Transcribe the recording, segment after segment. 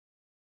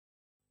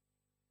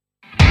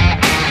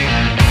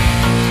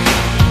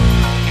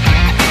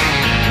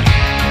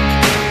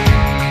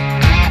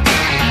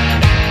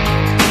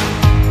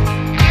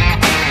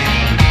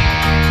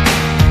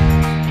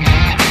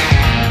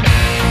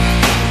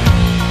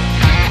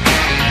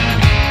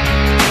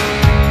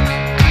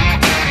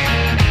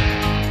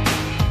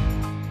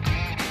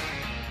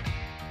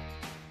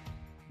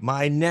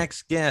My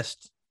next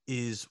guest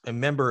is a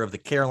member of the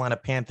Carolina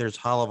Panthers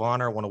Hall of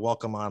Honor. I want to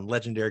welcome on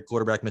legendary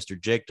quarterback, Mr.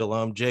 Jake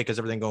Delhomme. Jake, how's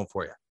everything going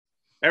for you?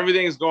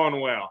 Everything's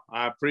going well.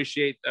 I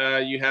appreciate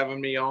you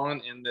having me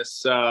on in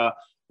this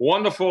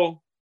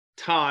wonderful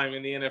time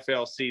in the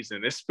NFL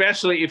season,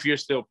 especially if you're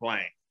still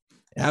playing.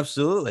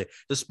 Absolutely.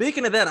 So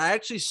speaking of that, I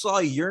actually saw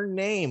your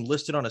name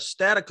listed on a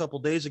stat a couple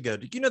days ago.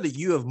 Did you know that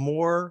you have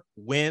more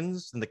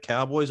wins than the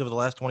Cowboys over the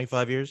last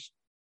 25 years?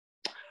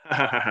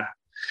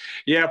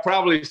 Yeah,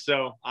 probably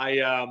so.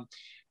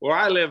 Where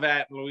I live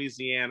at in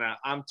Louisiana,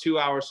 I'm 2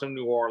 hours from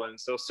New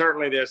Orleans. So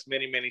certainly there's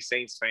many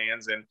Saints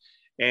fans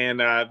and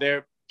there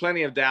are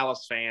plenty of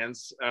Dallas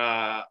fans.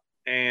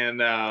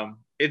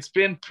 It's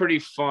been pretty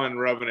fun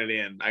rubbing it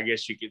in, I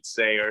guess you could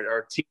say,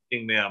 or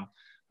teaching them.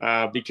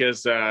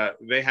 Because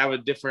they have a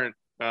different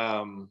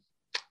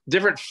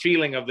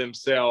feeling of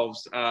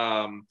themselves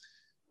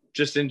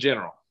just in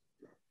general.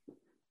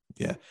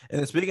 Yeah.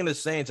 And speaking of the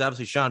Saints,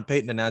 obviously Sean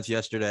Payton announced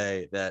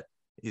yesterday that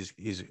he's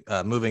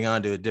moving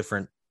on to a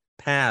different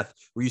path.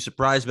 Were you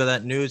surprised by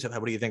that news?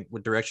 What do you think?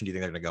 What direction do you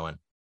think they're going to go in?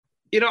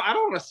 I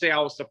don't want to say I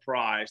was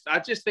surprised. I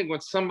just think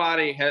when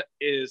somebody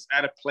is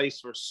at a place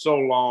for so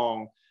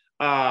long,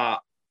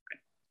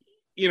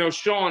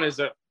 Sean is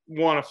a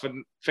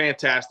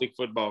fantastic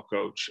football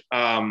coach.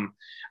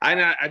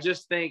 I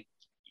just think,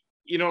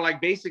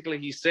 like basically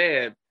he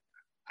said,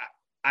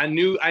 I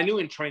knew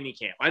in training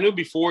camp. I knew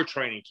before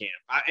training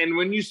camp. And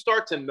when you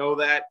start to know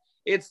that,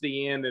 it's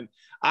the end. And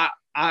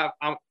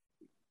I'm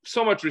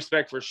so much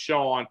respect for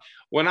Sean.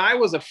 When I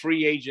was a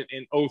free agent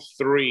in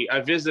 2003,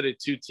 I visited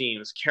two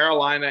teams,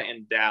 Carolina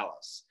and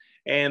Dallas.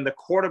 And the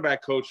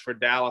quarterback coach for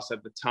Dallas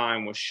at the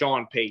time was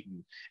Sean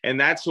Payton.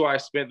 And that's who I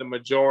spent the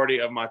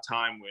majority of my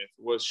time with,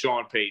 was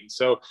Sean Payton.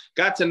 So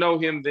got to know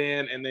him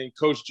then. And then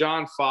Coach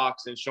John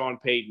Fox and Sean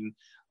Payton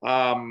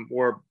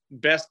were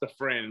best of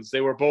friends.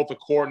 They were both the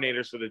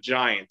coordinators for the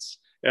Giants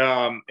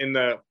in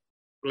the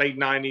late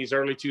 90s,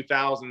 early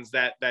 2000s,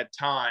 that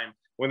time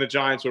when the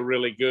Giants were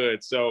really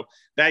good. So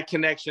that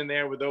connection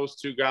there with those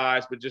two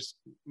guys, but just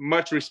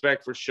much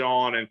respect for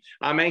Sean. And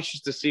I'm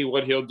anxious to see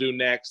what he'll do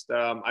next.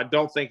 I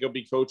don't think he'll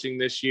be coaching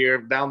this year.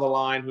 Down the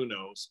line, who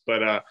knows?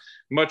 But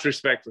much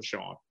respect for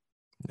Sean.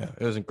 Yeah,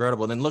 it was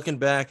incredible. And then looking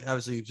back,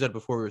 obviously you said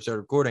before we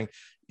started recording,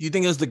 you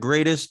think it was the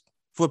greatest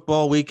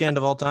football weekend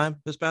of all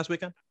time this past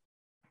weekend?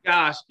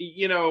 Gosh,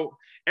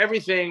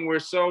 everything, we're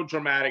so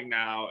dramatic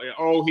now.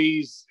 Oh,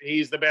 he's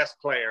the best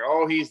player.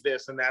 Oh, he's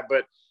this and that.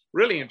 But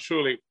really and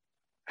truly,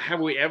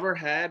 have we ever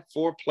had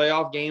 4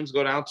 playoff games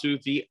go down to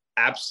the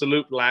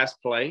absolute last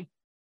play?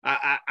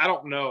 I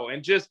don't know.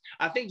 And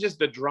I think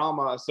the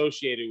drama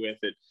associated with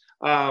it,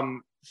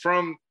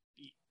 from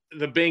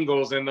the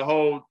Bengals and the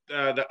whole,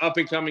 the up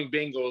and coming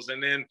Bengals.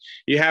 And then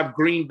you have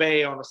Green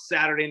Bay on a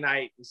Saturday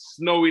night,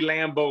 snowy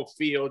Lambeau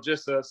Field,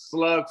 just a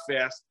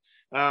slugfest.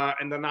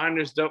 And the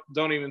Niners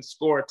don't even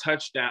score a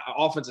touchdown,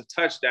 offensive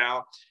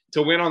touchdown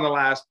to win on the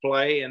last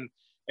play. And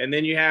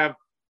then you have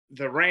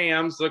the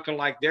Rams looking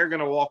like they're going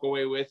to walk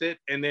away with it.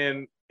 And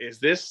then is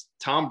this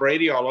Tom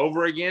Brady all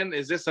over again?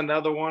 Is this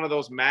another one of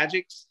those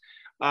magics?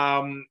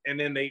 And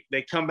then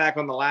they come back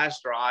on the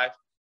last drive.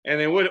 And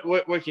then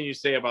what can you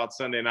say about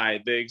Sunday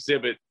night? The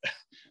exhibit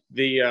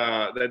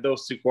that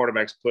those two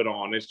quarterbacks put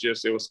on.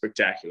 It was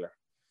spectacular.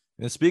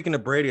 And speaking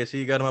of Brady, I see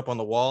you got him up on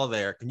the wall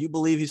there. Can you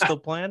believe he's still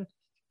playing?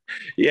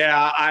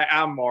 Yeah,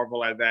 I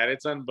marvel at that.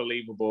 It's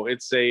unbelievable.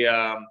 It's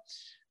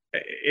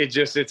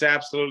it's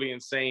absolutely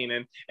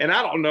insane. And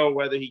I don't know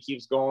whether he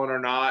keeps going or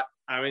not.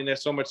 I mean,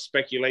 there's so much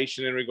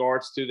speculation in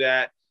regards to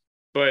that.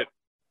 But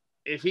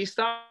if he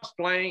stops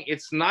playing,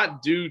 it's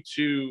not due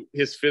to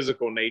his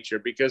physical nature,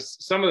 because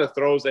some of the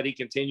throws that he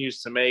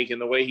continues to make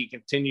and the way he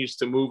continues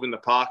to move in the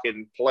pocket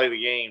and play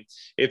the game,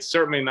 it's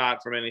certainly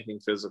not from anything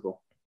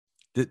physical.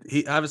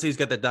 Obviously he's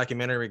got that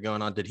documentary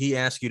going on. Did he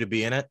ask you to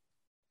be in it?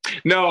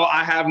 No,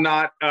 I have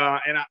not.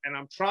 And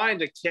I'm trying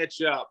to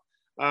catch up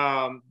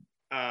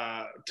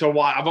to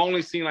watch. I've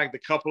only seen like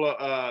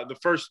the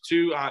first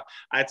two.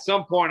 At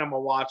some point I'm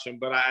gonna watch them,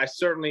 but I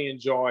certainly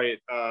enjoy it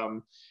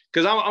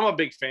because I'm a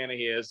big fan of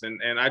his, and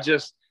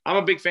I'm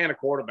a big fan of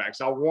quarterbacks.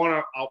 I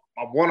want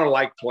to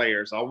like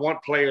players. I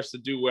want players to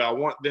do well. I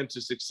want them to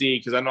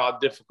succeed because I know how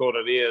difficult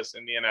it is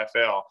in the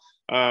NFL.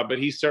 But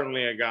he's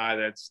certainly a guy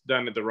that's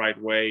done it the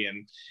right way,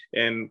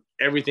 and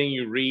everything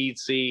you read,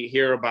 see,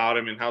 hear about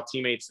him and how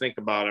teammates think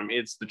about him,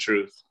 it's the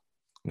truth.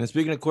 And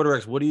speaking of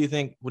quarterbacks, what do you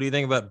think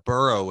about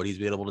Burrow, what he's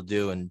been able to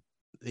do in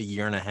a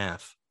year and a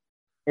half?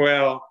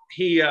 Well,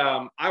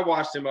 I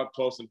watched him up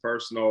close and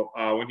personal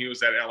when he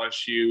was at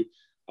LSU.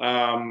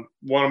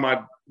 One of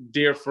my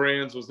dear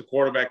friends was the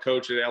quarterback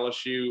coach at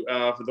LSU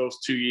for those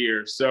 2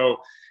 years. So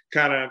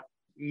kind of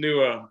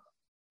knew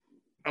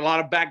a lot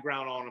of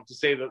background on him, to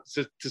say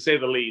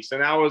the least.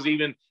 And that was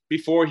even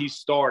before he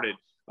started.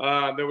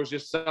 There was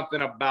just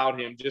something about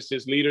him, just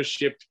his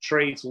leadership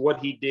traits, what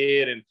he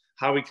did, and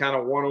how he kind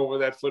of won over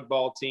that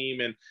football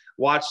team, and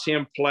watched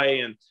him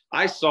play. And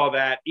I saw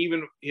that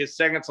even his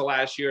second to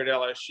last year at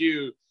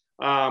LSU,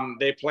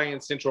 They play in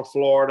Central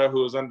Florida,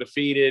 who is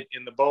undefeated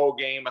in the bowl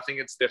game. I think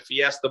it's the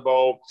Fiesta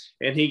Bowl,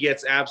 and he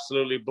gets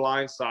absolutely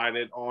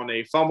blindsided on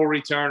a fumble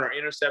return or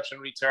interception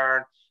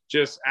return.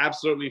 Just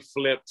absolutely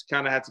flipped,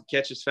 kind of had to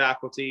catch his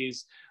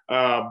faculties,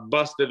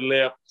 busted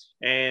lip,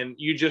 and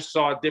you just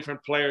saw a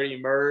different player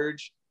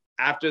emerge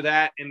after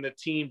that, and the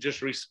team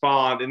just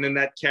respond, and then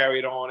that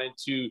carried on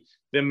into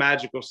the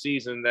magical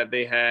season that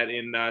they had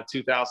in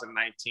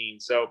 2019.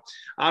 So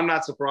I'm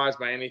not surprised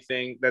by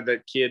anything that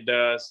that kid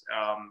does,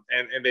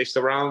 and they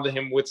surrounded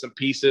him with some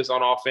pieces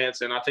on offense,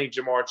 and I think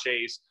Jamar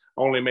Chase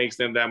only makes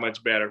them that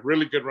much better.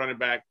 Really good running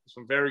back,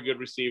 some very good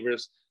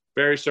receivers,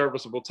 very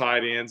serviceable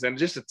tight ends, and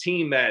just a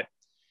team that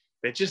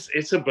just,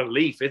 it's a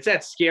belief. It's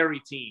that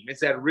scary team.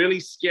 It's that really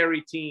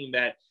scary team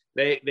that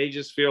they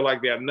just feel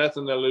like they have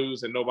nothing to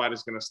lose and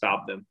nobody's going to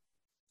stop them.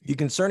 You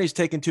concerned he's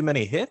taking too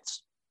many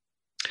hits?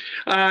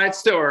 It's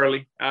still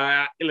early.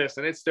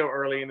 Listen, it's still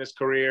early in his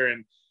career.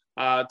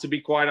 And to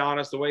be quite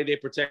honest, the way they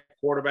protect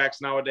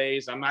quarterbacks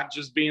nowadays, I'm not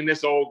just being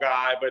this old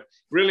guy, but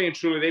really and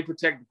truly, they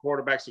protect the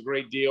quarterbacks a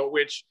great deal,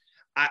 which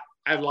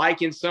I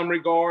like in some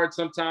regards.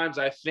 Sometimes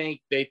I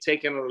think they've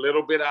taken a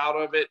little bit out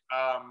of it.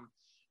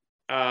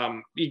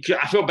 I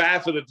feel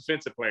bad for the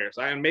defensive players.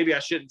 Maybe I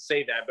shouldn't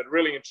say that, but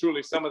really and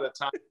truly, some of the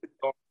time I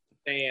don't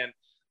understand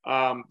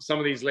some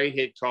of these late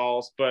hit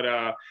calls.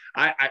 But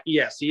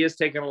yes, he is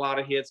taking a lot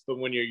of hits. But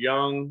when you're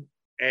young,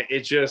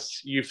 it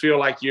just, you feel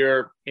like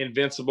you're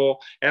invincible.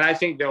 And I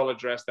think they'll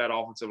address that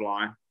offensive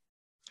line.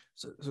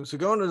 So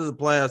going into the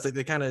playoffs,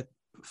 they kind of,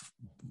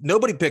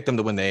 nobody picked them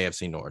to win the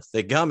AFC North.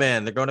 They come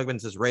in, they're going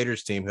against this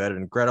Raiders team who had an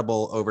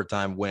incredible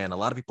overtime win. A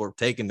lot of people are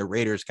taking the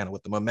Raiders kind of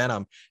with the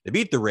momentum. They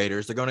beat the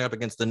Raiders. They're going up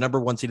against the number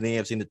one seed in the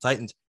AFC, and the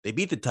Titans. They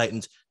beat the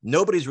Titans.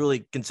 Nobody's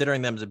really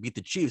considering them to beat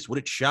the Chiefs. Would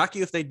it shock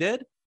you if they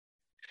did?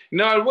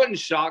 No, it wouldn't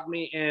shock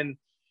me. And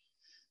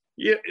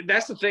yeah,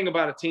 that's the thing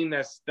about a team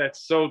that's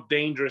so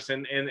dangerous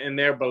in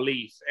their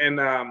belief. And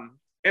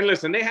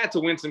listen, they had to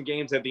win some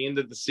games at the end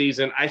of the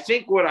season. I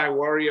think what I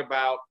worry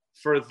about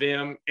for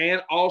them,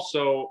 and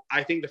also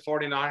I think the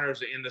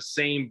 49ers are in the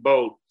same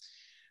boat.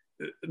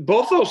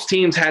 Both those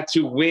teams had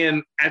to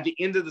win at the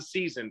end of the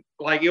season.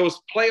 Like, it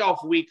was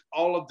playoff week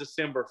all of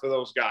December for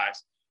those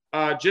guys,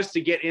 just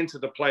to get into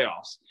the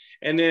playoffs.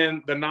 And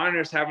then the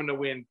Niners having to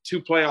win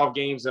 2 playoff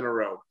games in a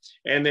row.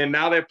 And then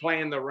now they're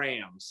playing the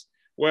Rams.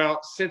 Well,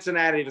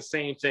 Cincinnati, the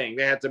same thing.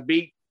 They had to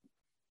beat,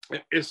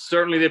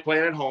 certainly they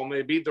played at home.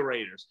 They beat the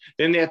Raiders.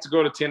 Then they had to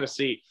go to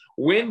Tennessee.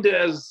 When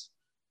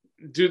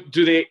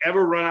do they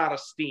ever run out of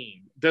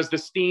steam? Does the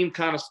steam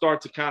kind of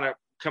start to kind of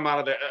come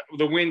out of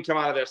the wind come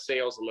out of their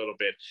sails a little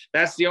bit?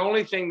 That's the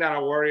only thing that I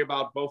worry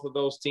about both of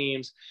those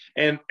teams.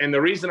 And the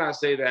reason I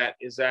say that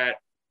is that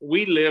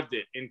we lived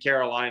it in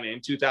Carolina in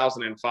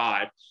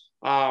 2005.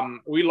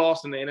 We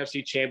lost in the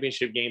NFC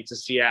Championship game to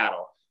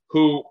Seattle,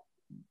 who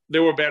they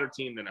were a better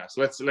team than us.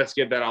 Let's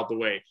get that out the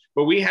way.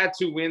 But we had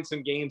to win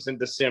some games in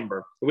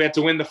December. We had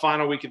to win the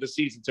final week of the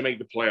season to make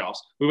the playoffs.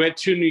 We went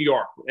to New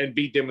York and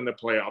beat them in the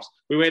playoffs.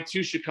 We went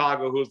to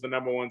Chicago, who was the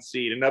number 1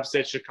 seed, and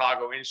upset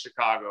Chicago in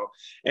Chicago.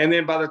 And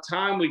then by the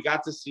time we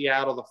got to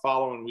Seattle the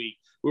following week,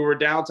 we were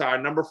down to our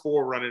number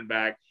 4 running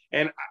back.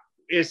 And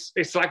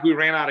it's like we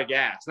ran out of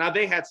gas. Now,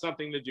 they had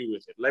something to do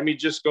with it. Let me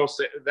just go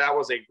say that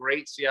was a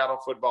great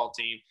Seattle football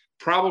team.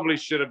 Probably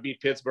should have beat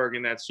Pittsburgh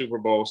in that Super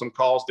Bowl. Some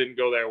calls didn't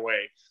go their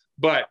way.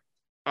 But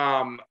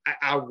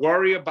I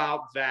worry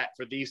about that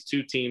for these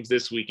 2 teams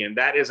this weekend.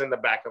 That is in the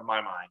back of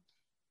my mind.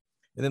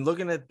 And then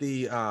looking at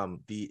the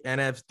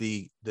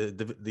NFC,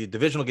 the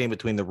divisional game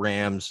between the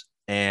Rams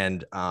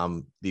and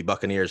the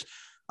Buccaneers,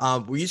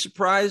 were you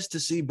surprised to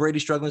see Brady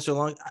struggling so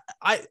long?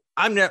 I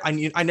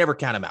never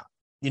count him out.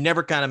 You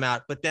never count him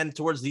out. But then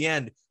towards the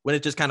end, when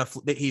it just kind of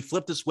he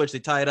flipped the switch, they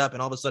tie it up,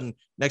 and all of a sudden,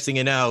 next thing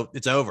you know,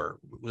 it's over.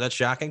 Was that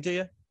shocking to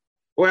you?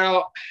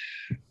 Well,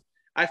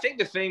 I think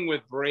the thing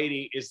with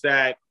Brady is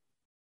that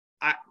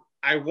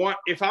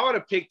if I would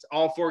have picked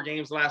all 4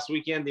 games last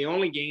weekend, the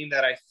only game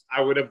that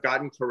I would have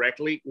gotten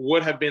correctly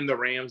would have been the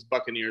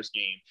Rams-Buccaneers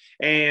game.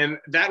 And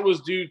that was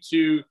due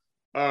to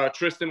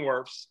Tristan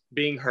Wirfs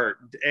being hurt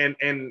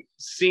and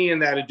seeing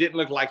that it didn't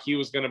look like he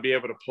was going to be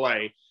able to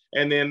play.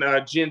 And then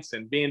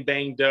Jensen being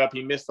banged up.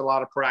 He missed a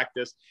lot of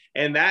practice.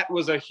 And that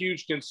was a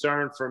huge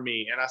concern for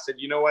me. And I said,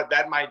 you know what,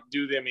 that might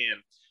do them in.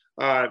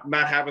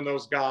 Not having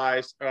those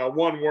guys,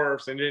 one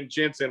Wirfs, and then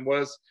Jensen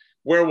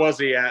where was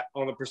he at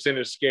on the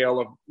percentage scale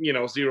of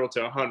 0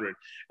 to 100?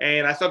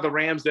 And I thought the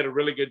Rams did a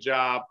really good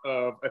job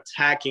of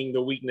attacking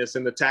the weakness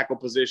in the tackle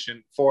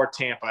position for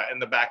Tampa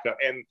and the backup.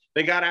 And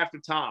they got after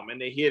Tom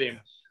and they hit him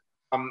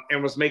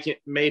and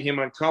made him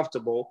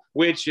uncomfortable,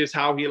 which is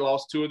how he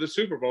lost 2 of the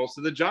Super Bowls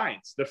to the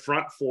Giants. The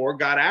front 4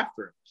 got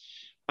after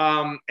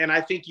him. And I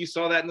think you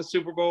saw that in the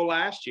Super Bowl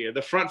last year.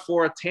 The front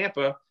 4 of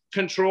Tampa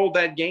controlled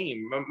that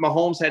game.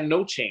 Mahomes had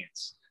no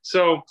chance.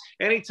 So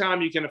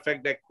anytime you can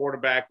affect that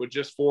quarterback with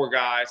just 4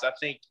 guys, I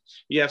think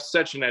you have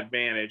such an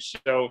advantage.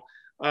 So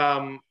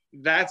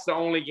that's the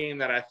only game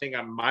that I think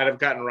I might have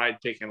gotten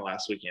right picking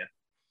last weekend.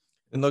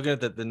 And looking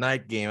at the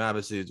night game,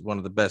 obviously it's one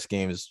of the best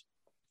games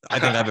I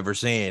think I've ever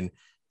seen.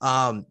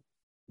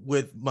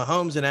 with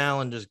Mahomes and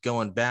Allen just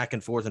going back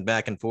and forth in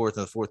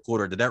the fourth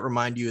quarter, did that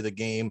remind you of the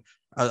game?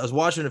 I was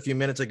watching a few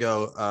minutes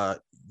ago,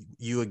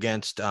 you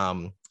against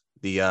the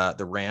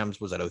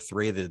Rams. Was that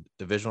 03, the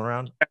divisional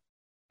round?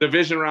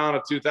 Division round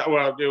of 2000.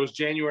 Well, it was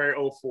January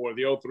 04,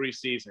 the 03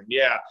 season.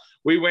 Yeah,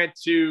 we went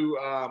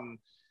to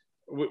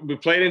we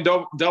played in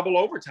double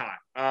overtime.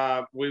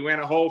 We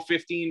went a whole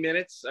 15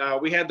 minutes.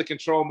 We had the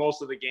control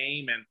most of the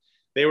game, and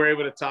they were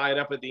able to tie it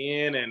up at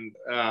the end. And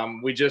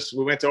we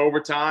went to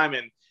overtime,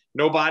 and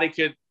nobody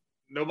could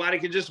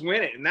just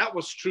win it. And that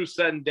was true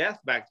sudden death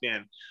back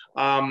then.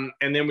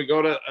 And then we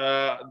go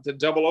to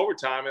double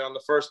overtime, and on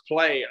the first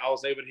play, I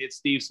was able to hit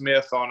Steve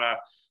Smith on a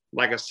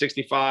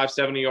 65,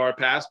 70-yard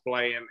pass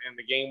play, and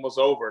the game was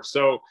over.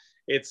 So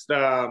it's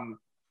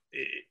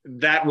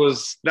that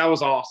was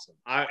awesome.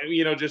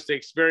 Just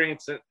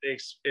experiencing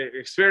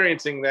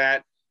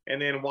that,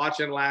 and then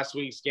watching last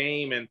week's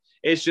game, and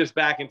it's just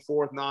back and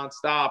forth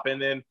nonstop.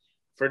 And then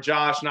for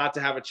Josh not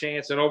to have a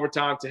chance in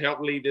overtime to help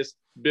lead this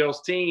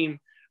Bills team.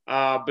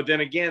 But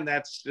then again,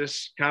 that's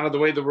just kind of the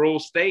way the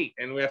rules state,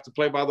 and we have to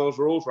play by those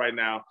rules right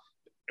now.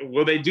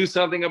 Will they do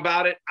something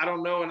about it? I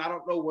don't know, and I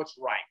don't know what's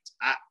right.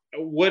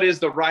 What is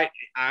the right?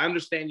 I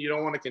understand you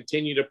don't want to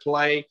continue to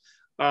play,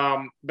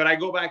 but I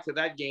go back to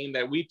that game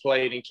that we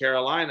played in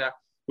Carolina.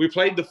 We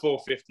played the full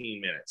 15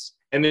 minutes,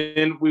 and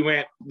then we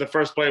went the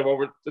first play of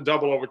the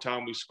double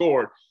overtime. We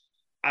scored.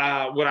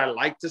 Would I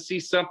like to see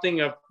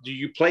something of, do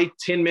you play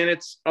 10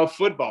 minutes of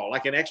football,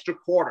 like an extra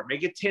quarter?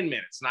 Make it 10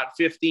 minutes, not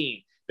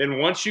 15. Then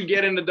once you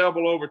get into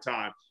double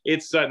overtime,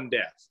 it's sudden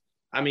death.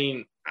 I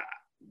mean,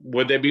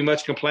 would there be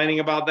much complaining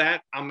about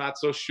that? I'm not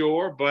so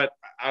sure, but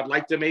I'd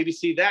like to maybe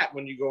see that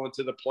when you go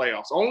into the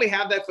playoffs. Only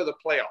have that for the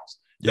playoffs.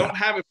 Yeah. Don't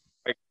have it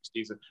for the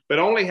season, but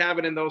only have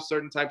it in those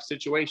certain type of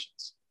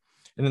situations.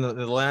 And then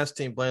the last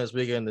team playing this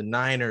weekend, the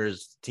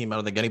Niners team, I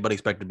don't think anybody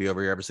expected to be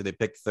over here. Obviously, they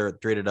picked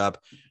third, traded up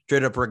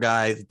for a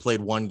guy who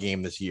played one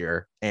game this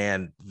year,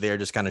 and they're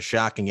just kind of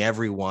shocking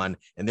everyone.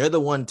 And they're the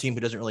one team who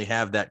doesn't really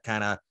have that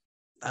kind of,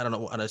 I don't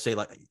know how to say,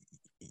 like,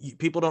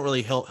 people don't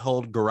really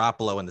hold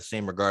Garoppolo in the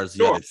same regard as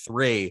the other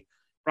three.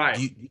 Right.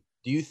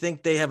 Do you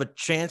think they have a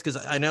chance?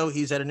 Because I know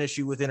he's had an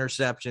issue with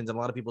interceptions, and a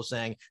lot of people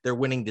saying they're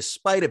winning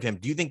despite of him.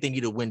 Do you think they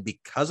need to win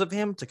because of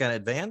him to kind of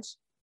advance?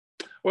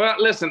 Well,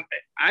 listen,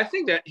 I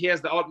think that he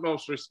has the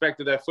utmost respect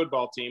to that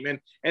football team.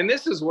 And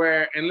this is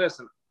where, and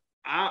listen,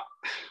 I'm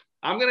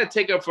going to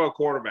take up for a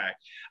quarterback.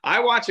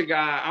 I'm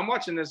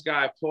watching this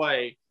guy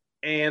play,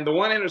 and the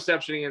one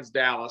interception against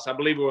Dallas, I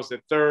believe it was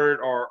the third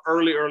or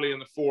early in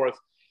the fourth,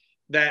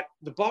 that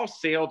the ball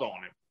sailed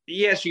on him.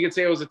 Yes, you can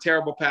say it was a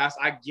terrible pass.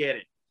 I get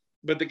it.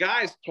 But the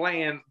guy's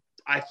playing,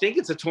 I think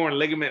it's a torn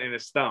ligament in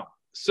his thumb.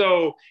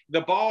 So the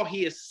ball,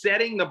 he is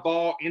setting the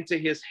ball into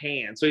his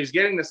hand. So he's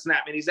getting the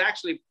snap, and he's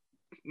actually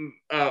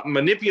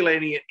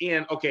manipulating it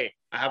in. Okay,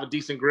 I have a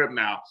decent grip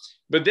now.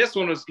 But this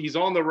one he's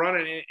on the run,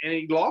 and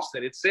he lost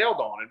it. It sailed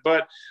on it.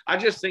 But I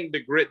just think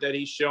the grit that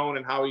he's shown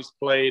and how he's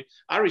played,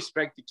 I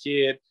respect the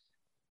kid.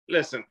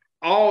 Listen,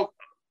 all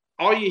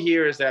you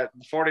hear is that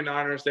the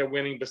 49ers, they're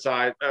winning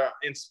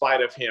in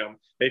spite of him.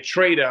 They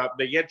trade up.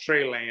 They get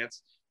Trey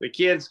Lance. The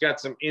kid's got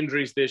some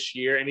injuries this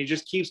year, and he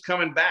just keeps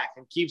coming back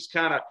and keeps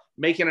kind of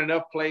making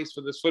enough plays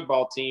for this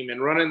football team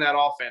and running that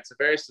offense, a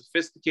very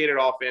sophisticated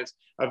offense,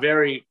 a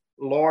very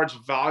large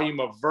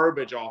volume of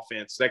verbiage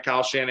offense that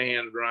Kyle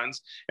Shanahan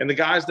runs. And the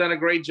guy's done a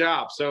great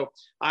job. So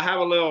I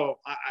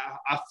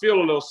feel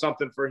a little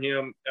something for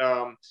him,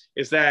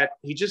 is that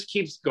he just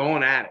keeps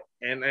going at it.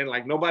 And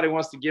like nobody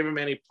wants to give him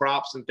any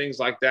props and things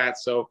like that.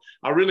 So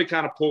I really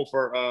kind of pull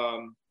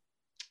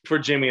for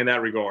Jimmy in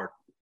that regard.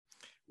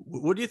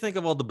 What do you think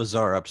of all the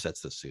bizarre upsets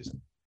this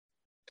season?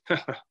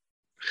 I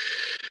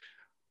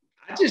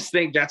just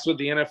think that's what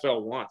the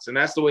NFL wants, and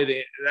that's the way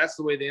the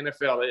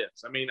NFL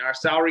is. I mean, our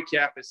salary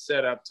cap is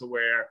set up to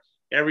where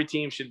every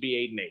team should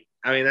be 8-8.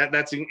 I mean,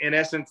 that's in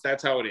essence,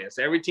 that's how it is.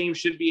 Every team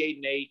should be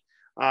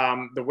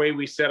 8-8. The way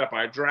we set up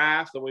our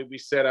draft, the way we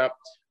set up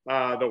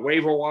the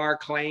waiver wire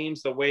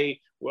claims, the way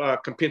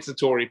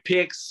compensatory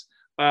picks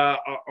are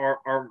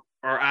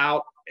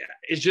out.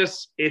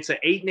 It's an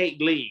 8-8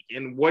 league,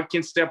 and what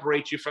can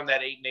separate you from that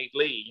 8-8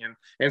 league?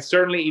 And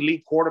certainly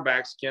elite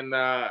quarterbacks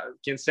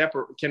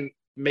can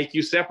make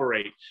you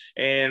separate.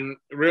 And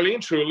really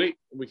and truly,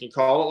 we can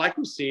call it like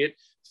we see it.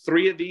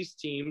 3 of these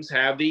teams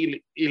have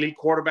the elite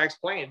quarterbacks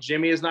playing.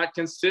 Jimmy is not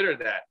considered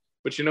that,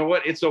 but you know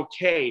what? It's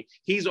okay.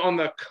 He's on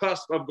the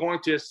cusp of going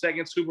to his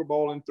second Super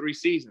Bowl in 3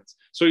 seasons,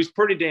 so he's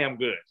pretty damn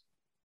good.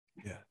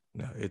 Yeah,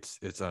 no,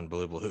 it's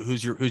unbelievable.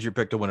 Who's your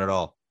pick to win it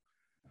all?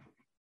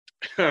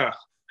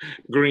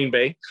 Green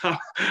Bay.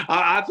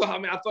 I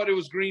thought it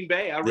was Green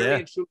Bay.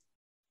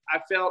 I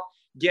felt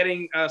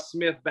getting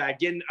Smith back,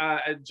 getting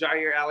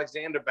Jair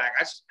Alexander back.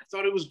 I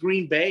thought it was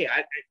Green Bay.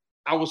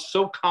 I was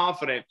so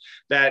confident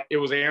that it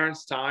was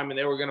Aaron's time and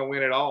they were going to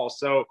win it all.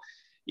 So,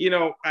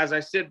 as I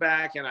sit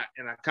back and I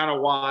kind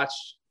of watch,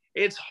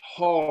 it's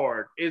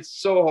hard. It's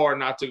so hard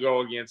not to go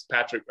against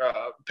Patrick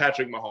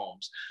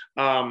Mahomes.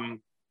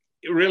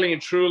 really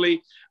and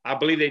truly, I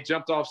believe they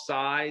jumped off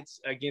sides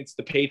against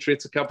the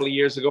Patriots a couple of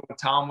years ago when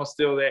Tom was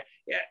still there.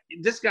 Yeah,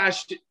 this guy,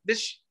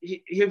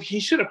 he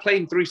should have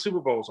played in 3 Super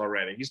Bowls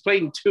already. He's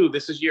played in 2.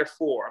 This is year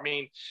 4. I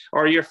mean,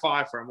 or year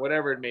 5 for him,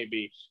 whatever it may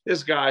be.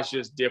 This guy's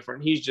just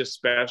different. He's just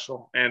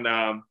special. And,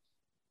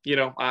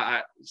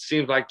 it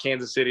seems like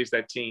Kansas City's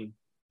that team.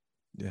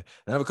 Yeah.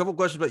 I have a couple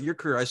questions about your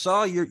career. I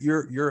saw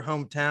your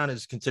hometown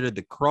is considered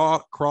the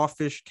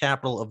crawfish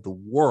capital of the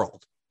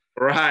world.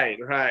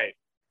 Right.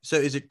 So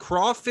is it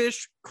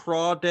crawfish,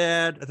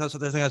 crawdad? I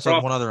think I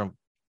saw one other one.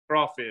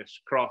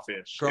 Crawfish.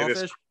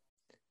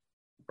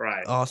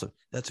 Right. Awesome.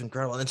 That's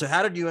incredible. And so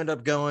how did you end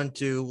up going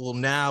to, well,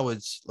 now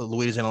it's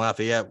Louisiana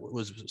Lafayette.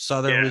 Was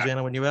Southern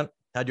Louisiana when you went?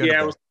 How'd you end up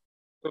there?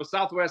 It was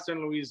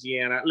Southwestern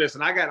Louisiana.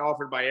 Listen, I got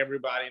offered by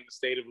everybody in the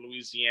state of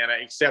Louisiana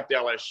except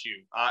LSU.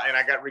 And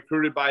I got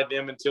recruited by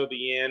them until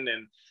the end.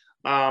 And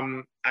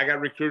I got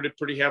recruited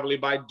pretty heavily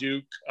by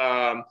Duke,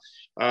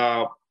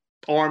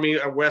 Army,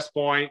 West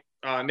Point,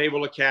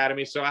 Naval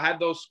Academy. So I had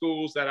those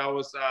schools that I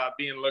was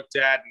being looked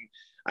at. And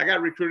I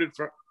got recruited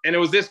and it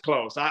was this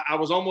close. I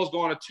was almost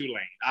going to Tulane.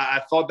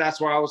 I thought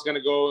that's where I was going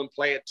to go and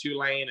play at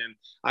Tulane. And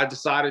I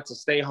decided to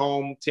stay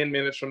home 10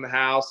 minutes from the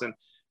house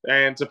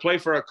and to play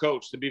for a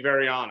coach, to be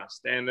very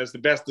honest. And it's the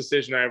best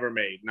decision I ever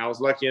made. And I was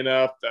lucky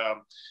enough.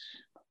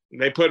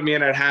 They put me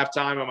in at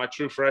halftime of my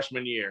true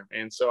freshman year.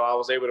 And so I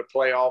was able to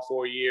play all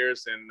 4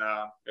 years, and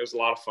it was a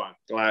lot of fun.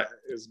 It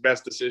was the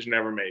best decision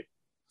ever made.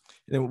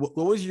 And what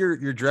was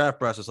your draft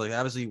process like?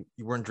 Obviously,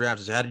 you weren't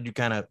drafted. So how did you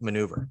kind of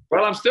maneuver?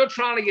 Well, I'm still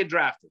trying to get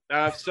drafted.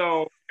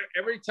 So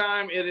every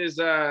time it is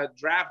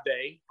draft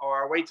day,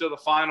 or I wait till the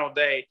final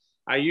day,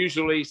 I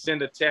usually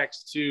send a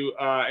text to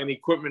an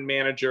equipment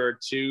manager or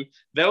 2.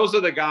 Those are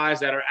the guys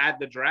that are at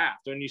the draft.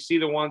 When you see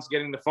the ones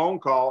getting the phone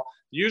call,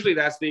 usually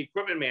that's the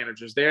equipment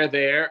managers. They're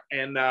there.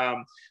 And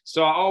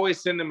so I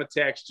always send them a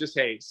text, just,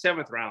 hey,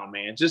 7th round,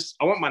 man. Just,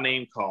 I want my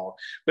name called.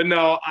 But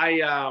no,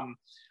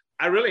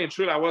 I really and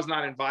truly, I was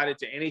not invited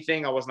to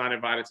anything. I was not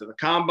invited to the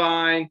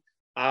combine.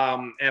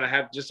 And I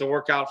had just a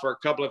workout for a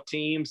couple of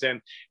teams.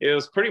 And it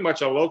was pretty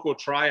much a local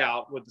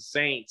tryout with the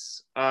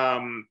Saints.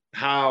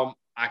 How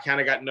I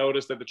kind of got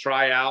noticed at the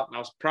tryout, and I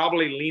was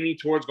probably leaning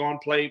towards going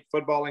to play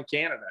football in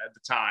Canada at the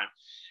time.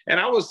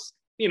 And I was,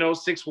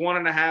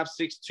 6'1.5",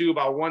 6'2",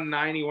 about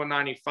 190,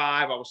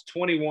 195. I was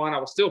 21. I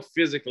was still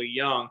physically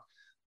young.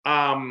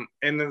 And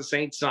then the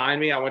Saints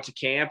signed me. I went to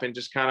camp and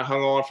just kind of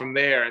hung on from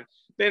there, and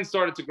then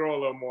started to grow a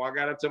little more. I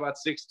got up to about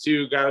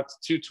 6'2", got up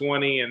to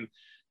 220. And,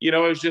 it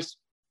was just,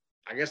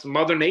 I guess,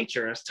 Mother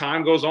Nature. As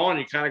time goes on,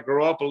 you kind of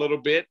grow up a little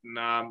bit, and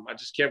I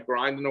just kept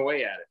grinding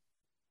away at it.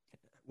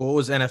 What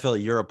was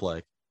NFL Europe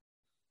like?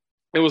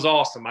 It was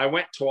awesome. I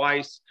went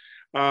twice.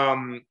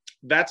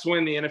 That's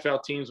when the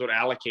NFL teams would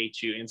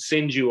allocate you and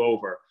send you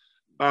over.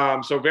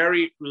 So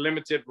very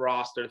limited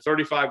roster,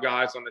 35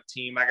 guys on the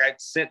team. I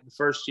got sent the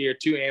first year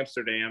to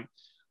Amsterdam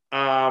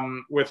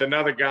with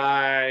another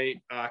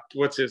guy.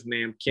 What's his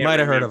name? Might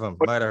have heard of him.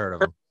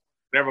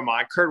 Never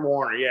mind. Kurt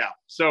Warner. Yeah.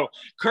 So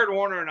Kurt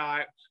Warner and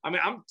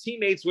I'm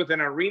teammates with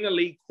an Arena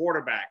League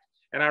quarterback.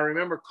 And I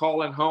remember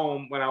calling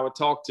home when I would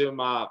talk to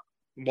my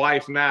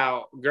wife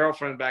now,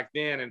 girlfriend back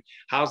then, and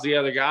how's the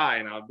other guy?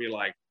 And I would be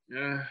like,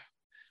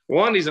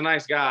 1, he's a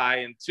nice guy,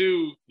 and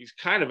 2, he's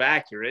kind of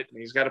accurate, and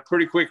he's got a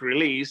pretty quick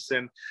release.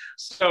 And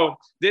so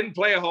didn't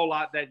play a whole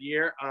lot that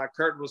year.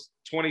 Kurt was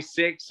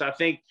 26. I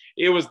think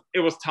it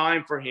was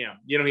time for him.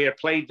 He had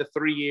played the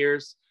 3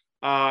 years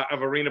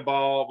of arena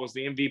ball, was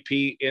the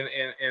MVP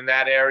in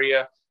that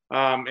area.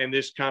 And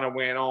this kind of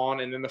went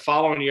on. And then the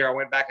following year, I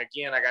went back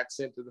again. I got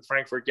sent to the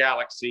Frankfurt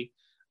Galaxy,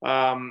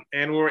 and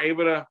we were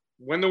able to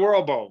win the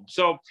World Bowl.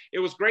 So it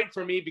was great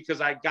for me because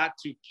I got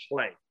to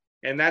play.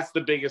 And that's the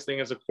biggest thing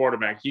as a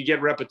quarterback. You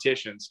get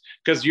repetitions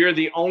because you're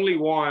the only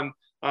one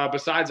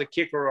besides a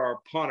kicker or a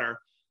punter.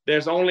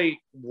 There's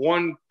only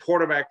one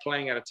quarterback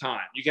playing at a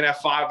time. You can have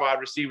 5 wide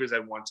receivers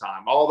at one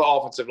time, all the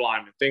offensive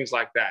linemen, things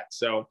like that.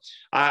 So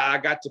I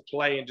got to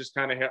play and just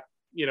kind of,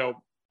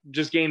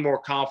 just gain more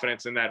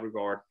confidence in that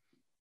regard.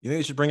 You think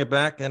you should bring it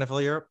back,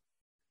 NFL Europe?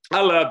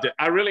 I loved it.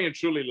 I really and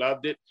truly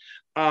loved it.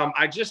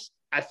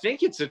 I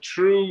think it's a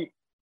true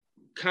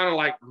kind of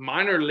like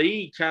minor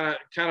league kind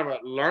of a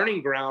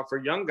learning ground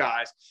for young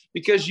guys,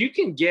 because you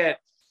can get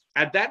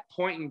at that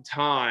point in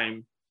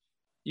time,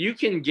 you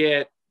can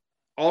get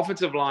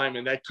offensive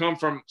linemen that come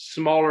from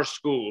smaller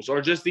schools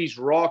or just these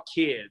raw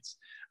kids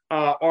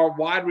or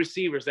wide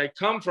receivers that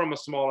come from a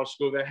smaller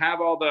school that have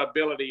all the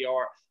ability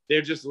or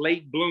they're just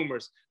late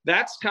bloomers.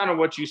 That's kind of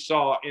what you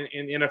saw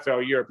in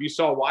NFL Europe. You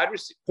saw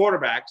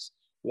quarterbacks,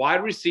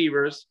 wide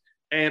receivers,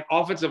 and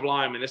offensive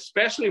linemen,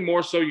 especially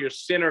more so your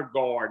center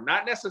guard,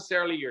 not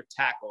necessarily your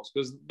tackles,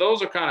 because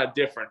those are kind of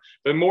different,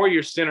 but more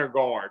your center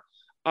guard.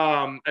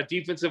 A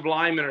defensive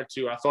lineman or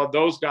 2. I thought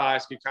those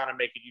guys could kind of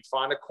make it. You'd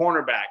find a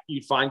cornerback.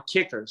 You'd find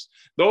kickers.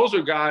 Those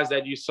are guys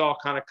that you saw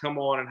kind of come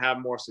on and have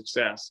more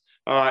success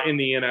in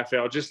the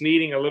NFL, just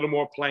needing a little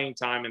more playing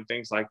time and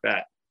things like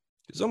that.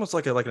 It's almost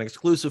like an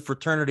exclusive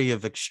fraternity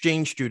of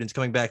exchange students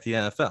coming back to the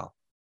NFL.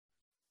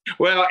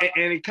 Well,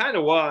 and it kind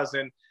of was.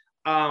 And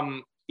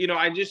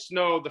I just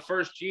know the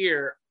first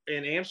year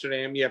in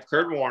Amsterdam, you have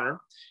Kurt Warner,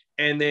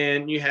 and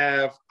then you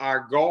have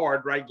our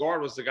right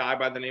guard was the guy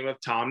by the name of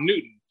Tom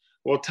Newton.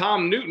 Well,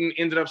 Tom Newton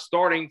ended up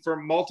starting for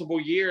multiple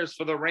years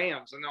for the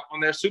Rams on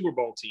their Super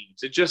Bowl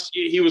teams.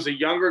 He was a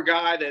younger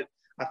guy that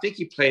I think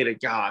he played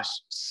at,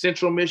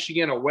 Central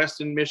Michigan or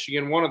Western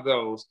Michigan, one of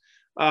those.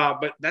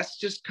 But that's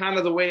just kind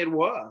of the way it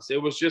was.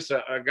 It was just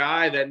a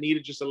guy that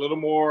needed just a little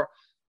more,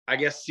 I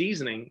guess,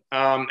 seasoning.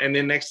 And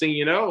then next thing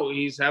you know,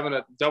 he's having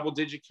a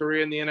double-digit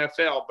career in the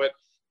NFL. But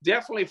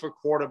definitely for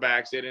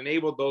quarterbacks, it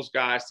enabled those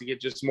guys to get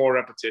just more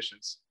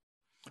repetitions.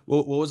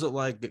 What was it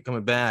like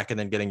coming back and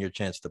then getting your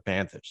chance at the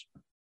Panthers?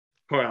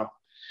 Well,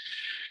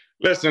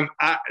 listen,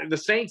 the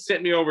Saints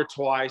sent me over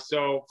twice.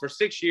 So for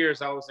 6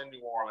 years, I was in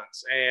New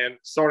Orleans and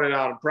started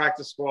out in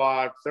practice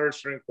squad,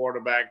 third-string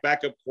quarterback,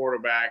 backup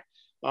quarterback.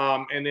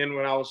 And then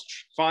when I was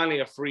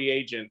finally a free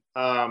agent,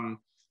 I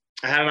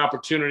had an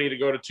opportunity to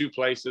go to two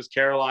places,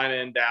 Carolina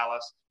and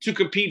Dallas, to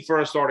compete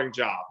for a starting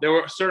job. There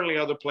were certainly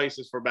other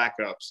places for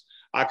backups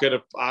I could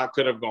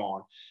have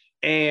gone.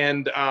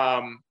 And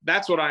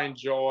that's what I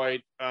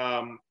enjoyed,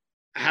 having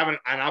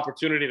an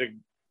opportunity to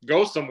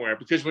go somewhere,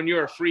 because when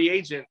you're a free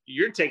agent,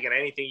 you're taking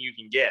anything you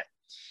can get.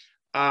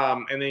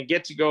 And then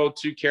get to go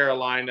to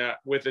Carolina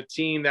with a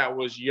team that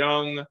was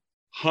young,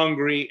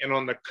 hungry, and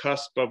on the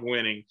cusp of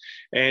winning.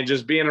 And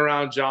just being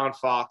around John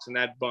Fox and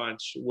that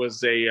bunch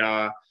was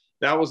that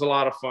was a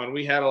lot of fun.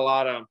 We had a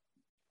lot of,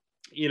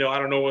 I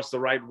don't know what's the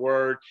right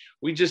word.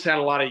 We just had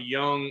a lot of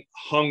young,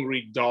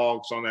 hungry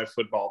dogs on that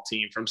football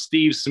team, from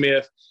Steve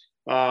Smith,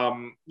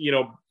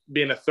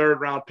 being a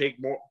third-round pick,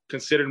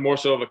 considered more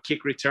so of a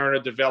kick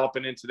returner,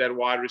 developing into that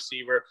wide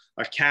receiver,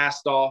 a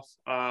cast-off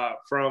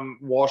from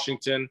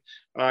Washington,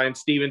 and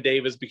Stephen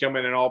Davis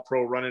becoming an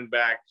all-pro running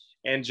back,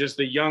 and just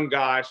the young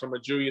guys from a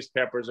Julius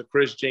Peppers, a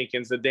Chris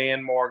Jenkins, the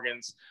Dan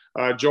Morgans,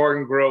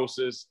 Jordan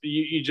Grosses.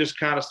 You just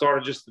kind of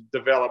started just to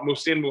develop.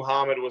 Muhsin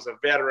Muhammad was a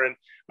veteran,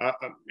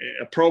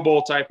 a Pro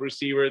Bowl type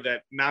receiver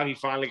that now he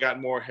finally got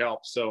more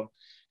help. So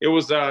it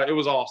was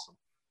awesome.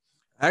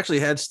 I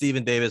actually had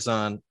Stephen Davis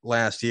on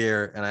last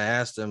year, and I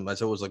asked him, I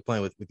said, what was like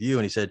playing with you?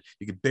 And he said,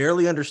 you could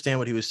barely understand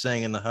what he was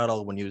saying in the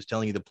huddle when he was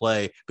telling you to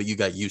play, but you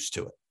got used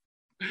to it.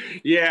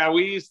 Yeah,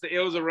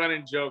 it was a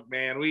running joke,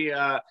 man.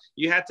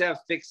 You had to have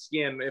thick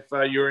skin if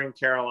you were in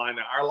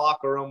Carolina. Our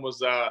locker room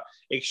was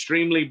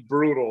extremely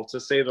brutal, to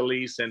say the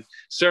least. And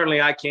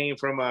certainly I came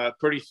from a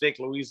pretty thick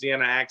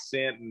Louisiana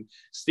accent, and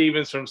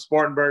Steven's from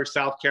Spartanburg,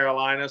 South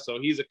Carolina. So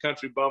he's a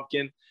country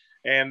bumpkin.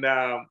 And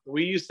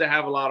we used to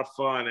have a lot of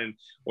fun. And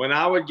when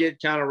I would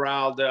get kind of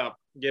riled up,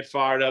 get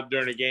fired up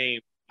during a game,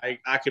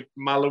 I could,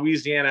 my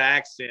Louisiana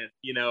accent,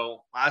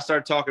 I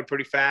started talking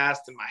pretty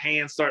fast and my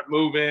hands start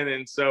moving.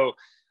 And so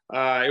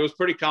it was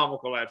pretty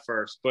comical at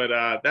first,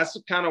 but that's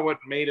kind of what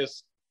made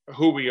us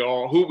who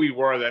we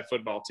were, that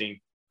football team.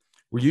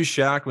 Were you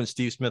shocked when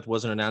Steve Smith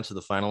wasn't announced to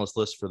the finalist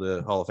list for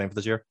the Hall of Fame for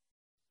this year?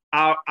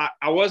 I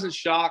wasn't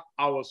shocked.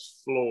 I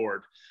was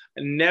floored.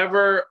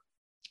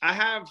 I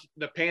have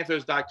the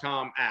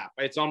Panthers.com app.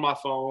 It's on my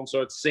phone,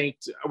 so it's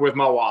synced with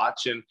my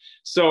watch. And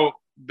so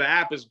the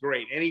app is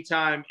great.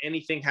 Anytime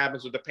anything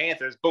happens with the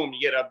Panthers, boom,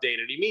 you get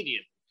updated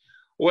immediately.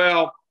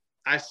 Well,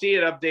 I see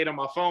it update on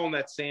my phone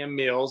that Sam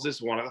Mills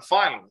is one of the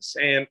finalists.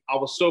 And I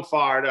was so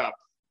fired up.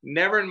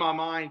 Never in my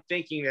mind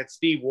thinking that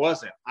Steve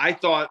wasn't. I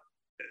thought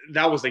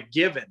that was a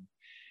given.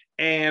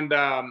 And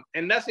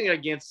nothing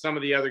against some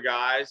of the other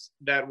guys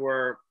that's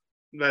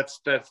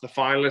the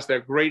finalists. They're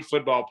great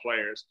football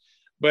players.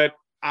 But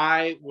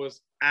I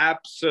was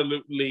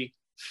absolutely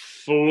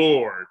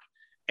floored.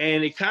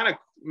 And it kind of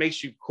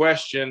makes you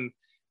question,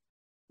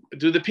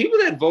 do the people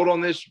that vote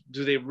on this,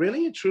 do they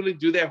really and truly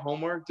do their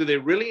homework? Do they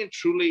really and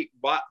truly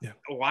watch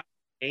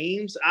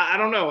games? I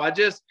don't know.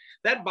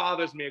 That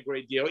bothers me a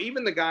great deal.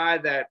 Even the guy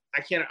that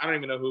I don't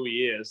even know who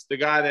he is. The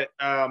guy that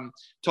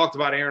talked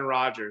about Aaron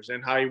Rodgers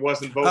and how he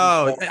wasn't voting.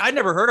 Oh, I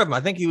never heard of him. I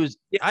think he was,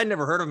 I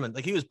never heard of him.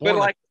 Like he was born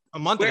like a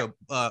month ago.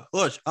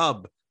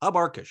 Hub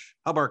Arkish.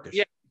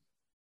 Yeah.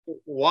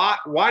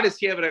 Why does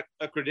he have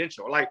a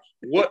credential? Like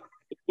what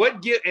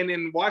and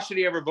then why should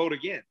he ever vote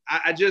again?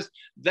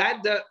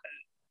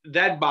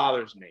 That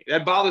bothers me.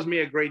 That bothers me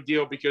a great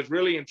deal, because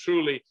really and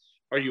truly,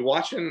 are you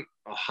watching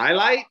a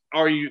highlight?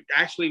 Are you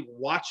actually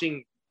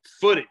watching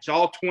footage,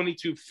 all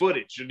 22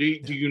 footage? Do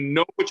you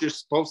know what you're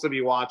supposed to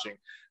be watching?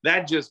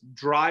 That just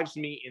drives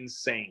me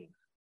insane.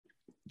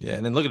 Yeah,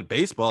 and then look at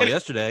baseball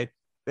yesterday.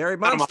 Barry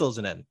Bonds still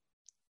isn't in.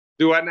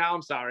 Do I now?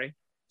 I'm sorry.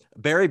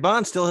 Barry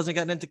Bonds still hasn't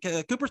gotten into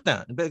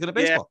Cooperstown in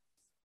baseball.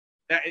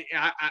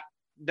 Yeah,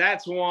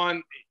 that's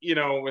one,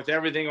 with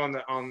everything outside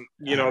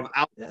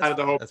of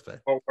the whole.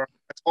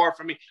 It's hard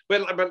for me,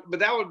 but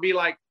that would be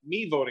like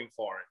me voting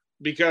for it,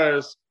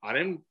 because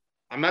I'm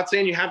not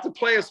saying you have to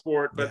play a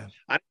sport, but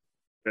I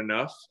didn't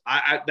enough.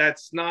 I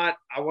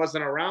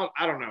wasn't around.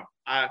 I don't know.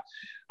 I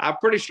have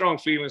pretty strong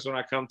feelings when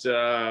I come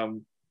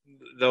to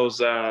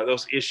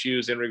those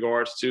issues in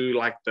regards to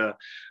like the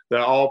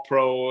All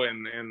Pro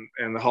and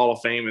the Hall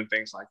of Fame and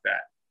things like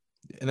that.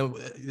 And then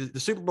the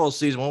Super Bowl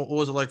season, what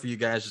was it like for you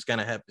guys? Just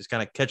kind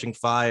of catching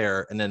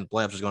fire, and then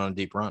playoffs just going on a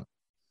deep run.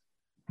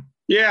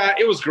 Yeah,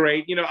 it was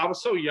great. You know, I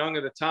was so young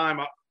at the time.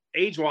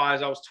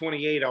 Age-wise, I was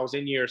 28. I was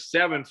in year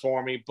 7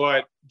 for me,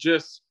 but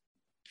just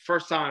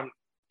first time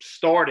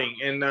starting.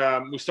 And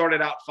we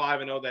started out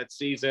 5-0 that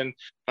season,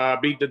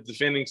 beat the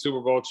defending Super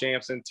Bowl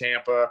champs in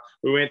Tampa.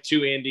 We went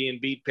to Indy and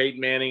beat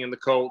Peyton Manning and the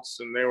Colts,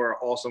 and they were an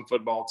awesome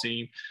football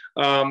team.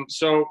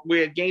 So we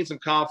had gained some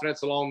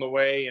confidence along the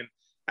way. And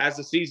as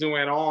the season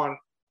went on,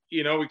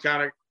 you know, we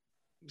kind of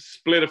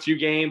split a few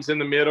games in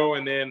the middle,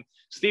 and then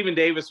Stephen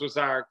Davis was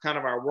our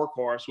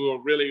workhorse. We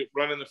were really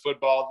running the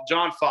football.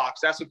 John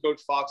Fox, that's what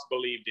Coach Fox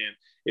believed in.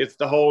 It's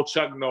the whole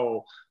Chuck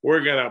Noll.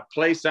 We're going to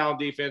play sound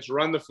defense,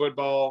 run the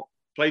football,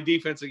 play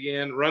defense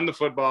again, run the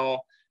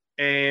football.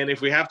 And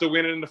if we have to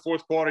win it in the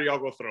fourth quarter, y'all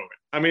go throw it.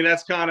 I mean,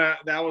 that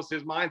was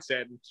his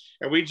mindset.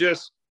 And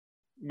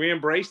we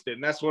embraced it.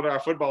 And that's what our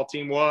football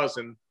team was.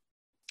 And,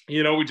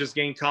 you know, we just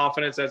gained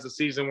confidence as the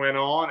season went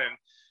on.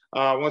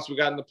 And once we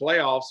got in the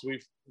playoffs, we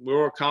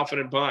were a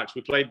confident bunch.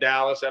 We played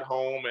Dallas at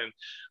home, and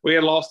we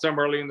had lost them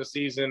early in the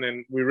season,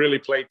 and we really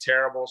played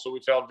terrible. So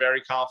we felt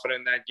very confident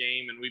in that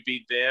game, and we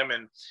beat them.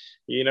 And,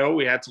 you know,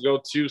 we had to go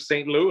to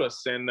St. Louis,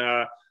 and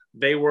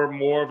they were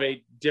more of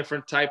a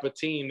different type of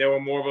team. They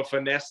were more of a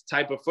finesse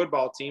type of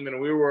football team,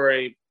 and we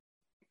were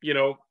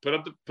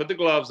put the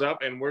gloves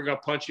up, and we're going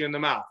to punch you in the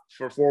mouth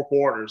for 4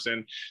 quarters.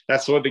 And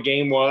that's what the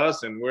game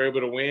was, and we were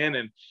able to win.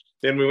 And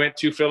then we went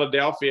to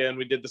Philadelphia, and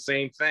we did the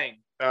same thing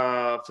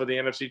for the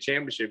NFC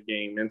Championship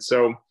game. And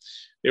so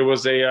it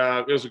was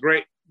a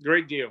great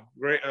deal,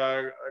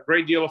 a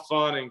great deal of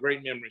fun and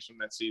great memories from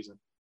that season.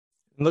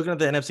 Looking at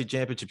the NFC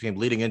Championship game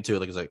leading into it,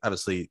 like it's like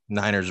obviously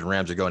Niners and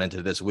Rams are going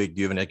into this week.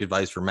 Do you have any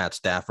advice for Matt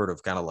Stafford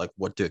of kind of like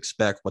what to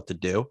expect, what to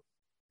do?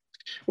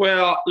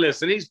 Well,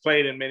 listen, he's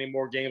played in many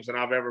more games than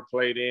I've ever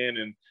played in.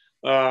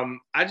 And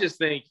I just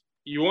think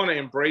you want to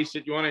embrace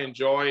it. You want to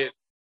enjoy it.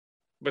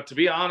 But to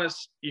be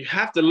honest, you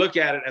have to look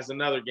at it as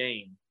another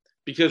game,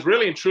 because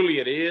really and truly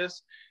it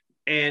is.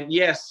 And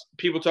yes,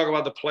 people talk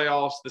about the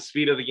playoffs, the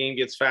speed of the game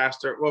gets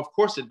faster. Well, of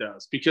course it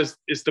does, because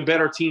it's the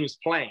better teams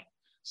playing.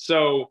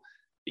 So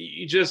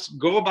you just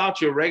go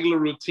about your regular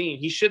routine.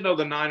 He should know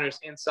the Niners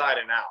inside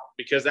and out,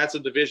 because that's a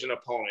division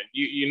opponent.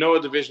 You know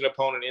a division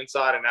opponent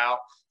inside and out.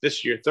 This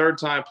is your 3rd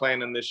time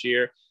playing them this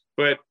year.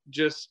 But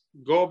just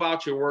go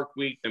about your work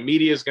week. The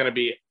media is going to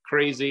be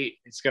crazy.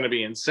 It's going to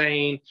be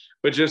insane.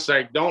 But just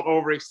like, don't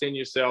overextend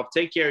yourself.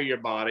 Take care of your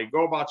body.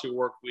 Go about your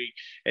work week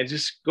and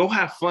just go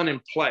have fun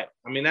and play.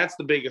 I mean, that's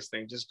the biggest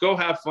thing. Just go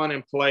have fun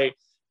and play.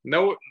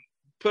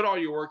 Put all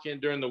your work in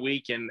during the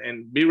week and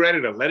be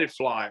ready to let it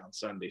fly on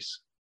Sundays.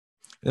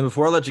 And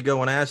before I let you go, I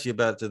want to ask you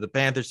about the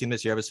Panthers team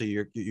this year. Obviously,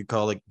 you're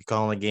calling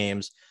the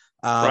games.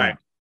 Right.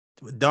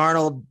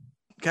 Darnold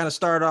kind of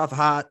started off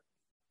hot,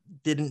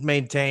 didn't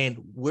maintain.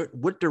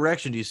 What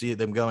direction do you see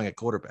them going at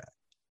quarterback?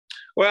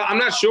 Well, I'm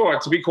not sure,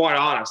 to be quite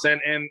honest.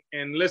 And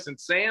listen,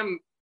 Sam,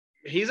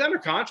 he's under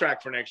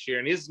contract for next year,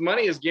 and his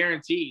money is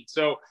guaranteed.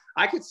 So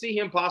I could see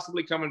him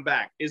possibly coming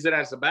back. Is it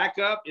as a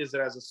backup? Is it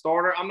as a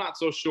starter? I'm not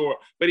so sure,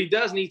 but he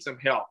does need some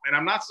help. And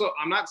I'm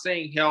not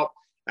saying help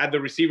at the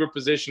receiver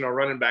position or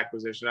running back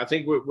position. I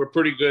think we're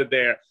pretty good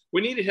there.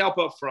 We needed help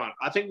up front.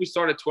 I think we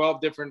started 12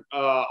 different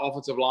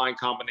offensive line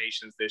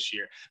combinations this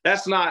year.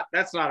 That's not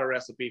a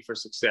recipe for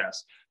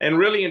success. And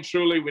really and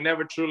truly, we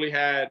never truly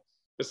had,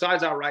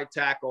 besides our right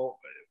tackle,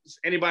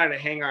 anybody to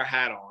hang our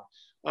hat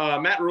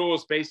on. Matt Rhule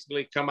has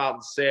basically come out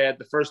and said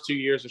the first 2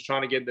 years was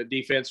trying to get the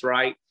defense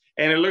right.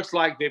 And it looks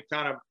like they've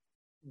kind of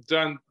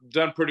done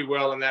pretty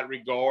well in that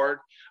regard.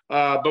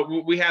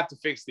 But we have to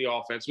fix the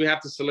offense. We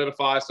have to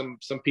solidify some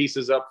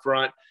pieces up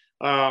front.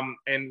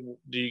 And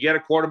do you get a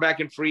quarterback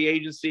in free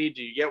agency?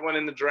 Do you get one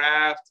in the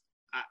draft?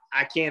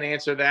 I can't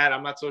answer that.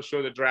 I'm not so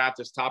sure the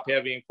draft is top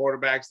heavy in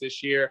quarterbacks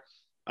this year.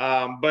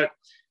 But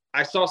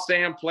I saw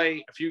Sam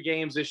play a few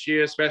games this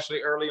year,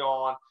 especially early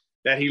on,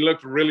 that he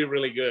looked really,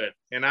 really good.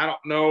 And I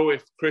don't know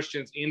if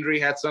Christian's injury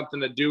had something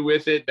to do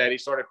with it, that he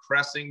started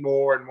pressing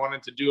more and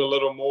wanted to do a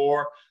little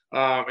more.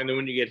 And then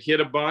when you get hit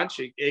a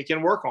bunch, it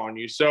can work on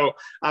you. So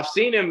I've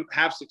seen him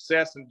have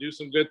success and do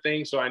some good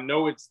things. So I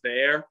know it's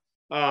there.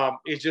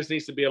 It just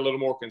needs to be a little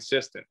more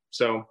consistent.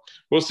 So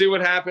we'll see what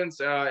happens.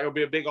 It'll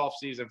be a big off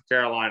season for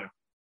Carolina.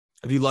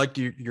 Have you liked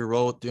your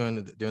role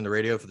doing the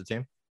radio for the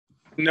team?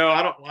 No,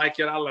 I don't like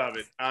it. I love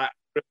it. I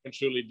really and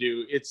truly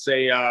do.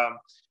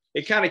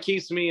 It kind of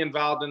keeps me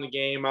involved in the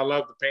game. I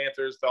love the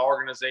Panthers, the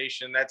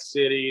organization, that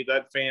city,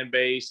 that fan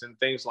base, and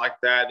things like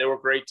that. They were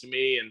great to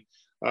me,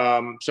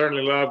 and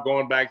certainly love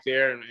going back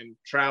there and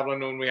traveling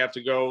when we have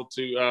to go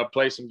to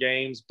play some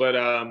games. But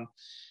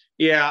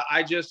yeah, I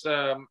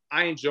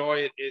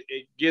enjoy it.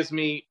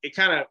 It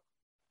kind of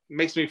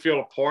makes me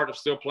feel a part of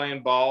still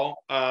playing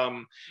ball,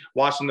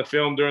 watching the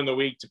film during the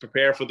week to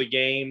prepare for the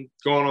game,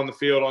 going on the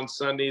field on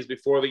Sundays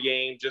before the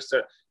game just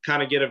to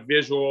kind of get a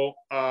visual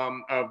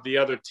of the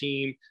other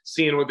team,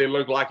 seeing what they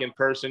look like in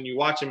person. You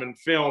watch them in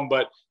film,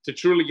 but to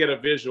truly get a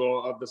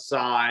visual of the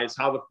size,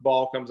 how the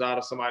ball comes out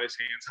of somebody's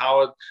hands,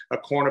 how a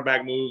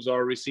cornerback moves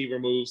or a receiver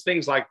moves,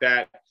 things like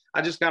that.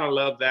 I just kind of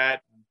love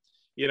that.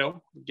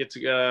 Get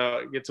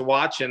to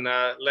watch and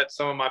let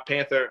some of my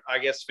Panther, I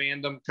guess,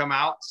 fandom come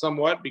out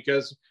somewhat,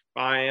 because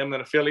I am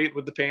an affiliate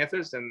with the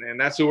Panthers, and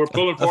that's who we're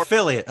pulling for.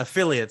 Affiliate.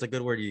 It's a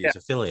good word to use. Yeah.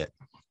 Affiliate.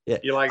 Yeah.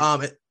 You like?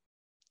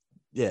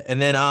 Yeah.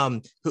 And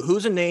then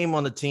who's a name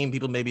on the team?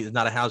 People maybe it's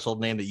not a household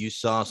name that you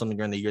saw something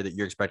during the year that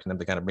you're expecting them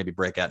to kind of maybe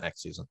break out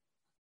next season.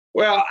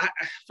 Well,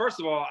 first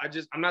of all,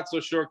 I'm not so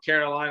sure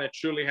Carolina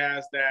truly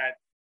has that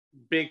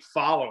big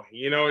following.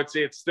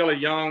 It's still a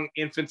young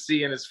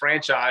infancy in its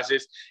franchise.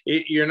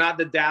 You're not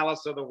the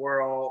Dallas of the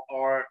world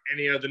or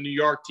any of the New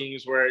York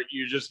teams where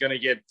you're just going to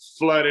get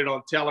flooded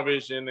on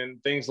television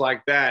and things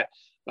like that.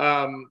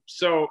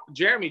 So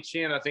Jeremy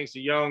Chinn, I think, is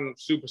a young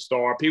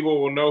superstar.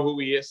 People will know who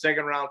he is.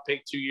 2nd round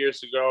pick 2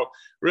 years ago.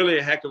 Really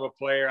a heck of a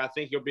player. I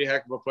think he'll be a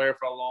heck of a player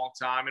for a long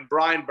time. And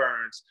Brian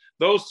Burns,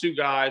 those two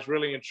guys,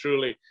 really and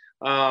truly,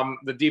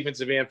 the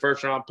defensive end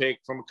 1st round pick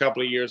from a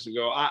couple of years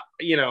ago.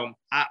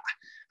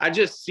 I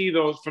just see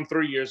those from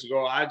 3 years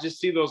ago. I just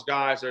see those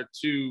guys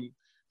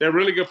they're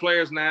really good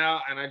players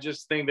now, and I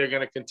just think they're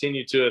going to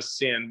continue to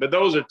ascend. But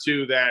those are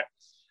two that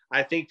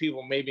I think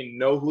people maybe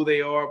know who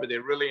they are, but they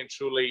really and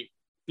truly,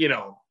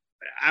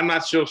 I'm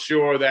not so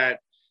sure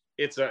that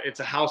it's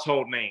a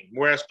household name.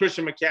 Whereas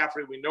Christian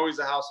McCaffrey, we know he's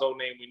a household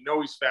name. We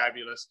know he's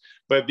fabulous.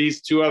 But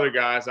these two other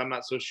guys, I'm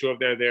not so sure if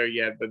they're there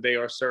yet, but they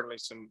are certainly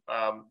some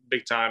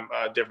big-time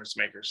difference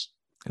makers.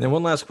 And then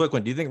one last quick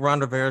one. Do you think Ron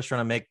Rivera is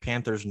trying to make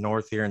Panthers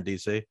North here in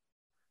D.C.?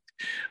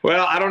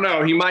 Well, I don't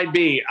know. He might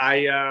be.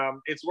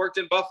 It's worked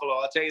in Buffalo.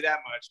 I'll tell you that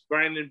much.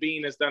 Brandon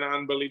Beane has done an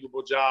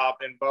unbelievable job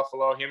in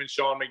Buffalo. Him and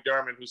Sean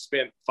McDermott, who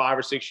spent 5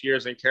 or 6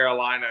 years in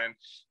Carolina, and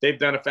they've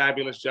done a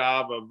fabulous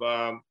job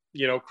of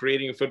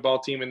creating a football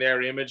team in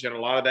their image, and a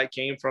lot of that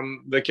came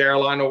from the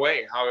Carolina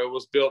way, how it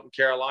was built in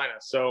Carolina.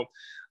 So,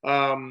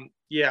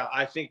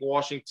 I think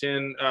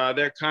Washington,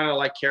 they're kind of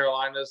like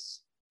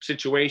Carolina's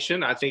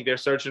situation. I think they're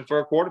searching for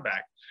a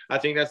quarterback. I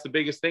think that's the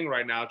biggest thing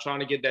right now, trying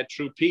to get that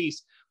true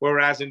piece.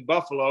 Whereas in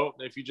Buffalo,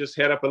 if you just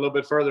head up a little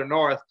bit further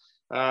north,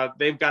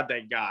 they've got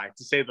that guy,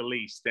 to say the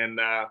least. And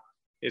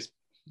it's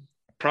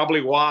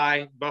probably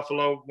why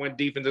Buffalo went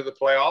deep into the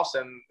playoffs,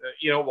 and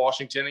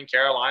Washington and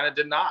Carolina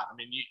did not. I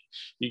mean,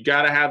 you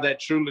got to have that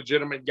true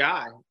legitimate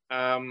guy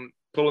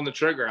pulling the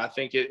trigger. I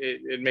think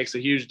it makes a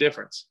huge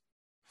difference.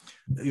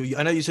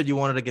 I know you said you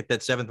wanted to get that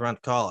 7th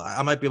round call.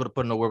 I might be able to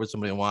put in a word with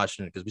somebody in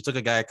Washington, because we took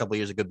a guy a couple of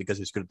years ago because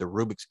he's good at the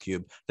Rubik's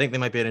Cube. I think they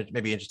might be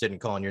maybe interested in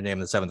calling your name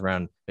in the 7th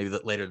round, maybe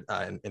later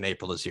in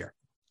April this year.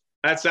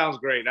 That sounds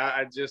great.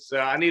 I just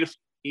I need a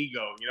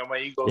ego. My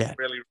ego is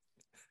really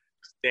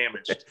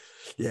damaged.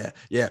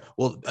 Yeah.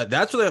 Well,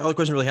 that's what all the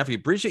questions really have for you.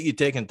 Appreciate you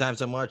taking time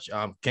so much.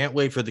 Can't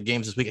wait for the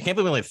games this week. I can't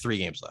believe we only have 3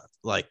 games left.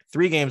 Like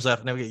 3 games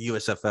left, and then we get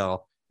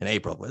USFL in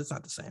April. But it's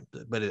not the same.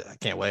 But I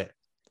can't wait.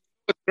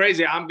 It's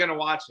crazy. I'm going to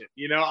watch it.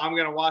 I'm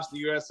going to watch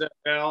the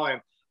USFL,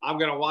 and I'm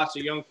going to watch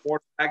a young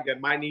quarterback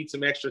that might need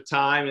some extra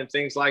time and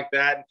things like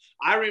that.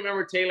 I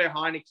remember Taylor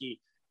Heinicke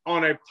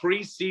on a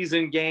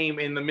preseason game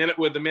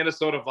with the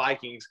Minnesota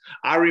Vikings.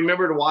 I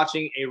remembered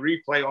watching a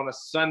replay on a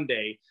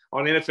Sunday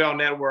on NFL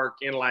Network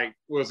in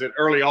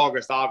early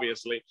August,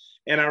 obviously.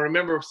 And I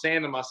remember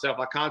saying to myself,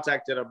 I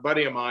contacted a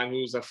buddy of mine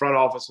who's a front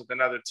office with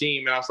another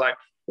team. And I was like,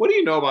 what do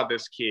you know about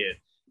this kid?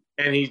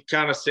 And he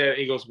kind of said,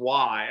 he goes,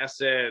 why? I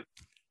said,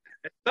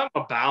 there's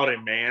something about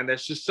him, man.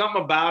 There's just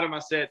something about him. I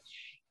said,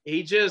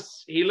 he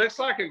looks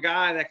like a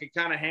guy that could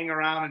kind of hang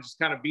around and just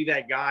kind of be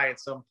that guy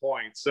at some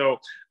point. So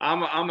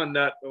I'm a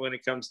nut when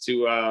it comes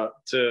to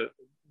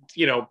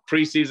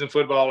preseason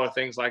football or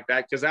things like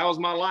that, because that was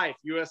my life.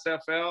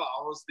 USFL,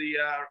 I was the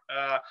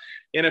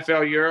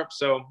NFL Europe.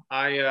 So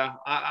I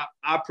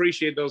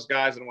appreciate those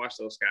guys and watch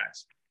those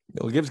guys.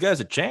 It gives guys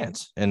a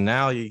chance, and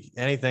now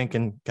anything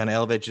can kind of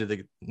elevate you to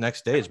the next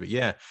stage.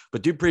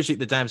 But do appreciate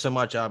the time so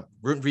much.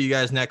 Rooting for you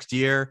guys next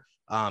year.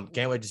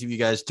 Can't wait to see what you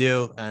guys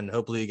do, and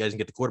hopefully you guys can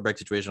get the quarterback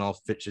situation all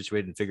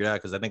situated and figured out,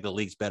 because I think the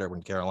league's better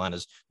when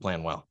Carolina's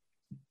playing well.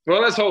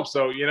 Well, let's hope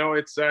so.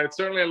 It's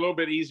certainly a little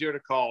bit easier to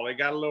call. It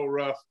got a little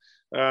rough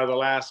the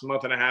last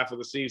month and a half of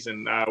the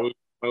season. We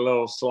a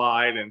little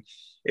slide, and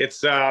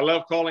I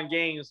love calling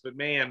games, but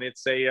man,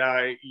 it's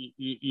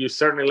you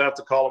certainly love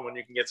to call them when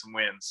you can get some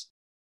wins.